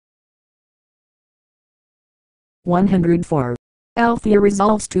104. Althaea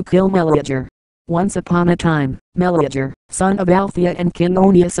resolves to kill Meleager. Once upon a time, Meleager, son of Althaea and King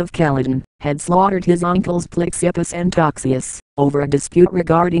Onius of Calydon, had slaughtered his uncles Plexippus and Toxius, over a dispute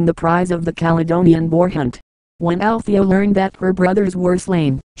regarding the prize of the Caledonian boar hunt. When Althaea learned that her brothers were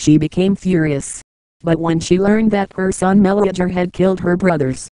slain, she became furious. But when she learned that her son Meleager had killed her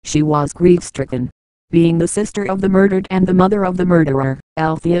brothers, she was grief-stricken. Being the sister of the murdered and the mother of the murderer,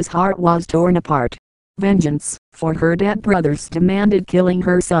 Althea's heart was torn apart. Vengeance, for her dead brothers, demanded killing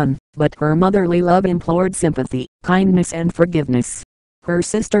her son, but her motherly love implored sympathy, kindness and forgiveness. Her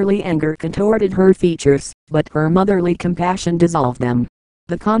sisterly anger contorted her features, but her motherly compassion dissolved them.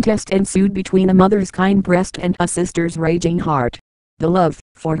 The contest ensued between a mother's kind breast and a sister's raging heart. The love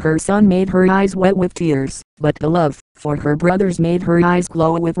for her son made her eyes wet with tears, but the love for her brothers made her eyes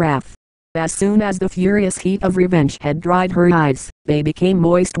glow with wrath. As soon as the furious heat of revenge had dried her eyes, they became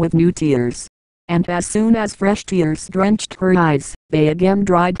moist with new tears. And as soon as fresh tears drenched her eyes, they again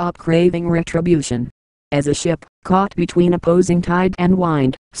dried up, craving retribution. As a ship, caught between opposing tide and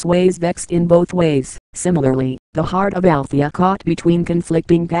wind, sways vexed in both ways, similarly, the heart of Althaea, caught between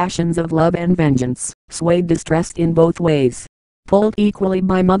conflicting passions of love and vengeance, swayed distressed in both ways. Pulled equally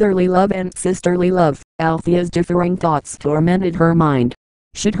by motherly love and sisterly love, Althea's differing thoughts tormented her mind.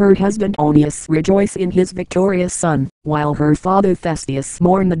 Should her husband Onius rejoice in his victorious son, while her father Thestius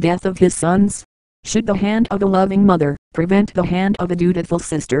mourn the death of his sons? Should the hand of a loving mother prevent the hand of a dutiful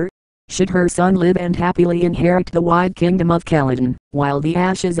sister? Should her son live and happily inherit the wide kingdom of Calydon, while the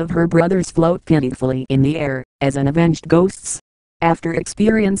ashes of her brothers float pitifully in the air, as unavenged ghosts? After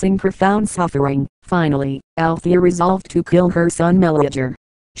experiencing profound suffering, finally, Althaea resolved to kill her son Meleager.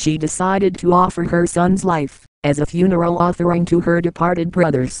 She decided to offer her son's life, as a funeral offering to her departed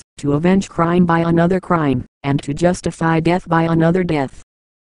brothers, to avenge crime by another crime, and to justify death by another death.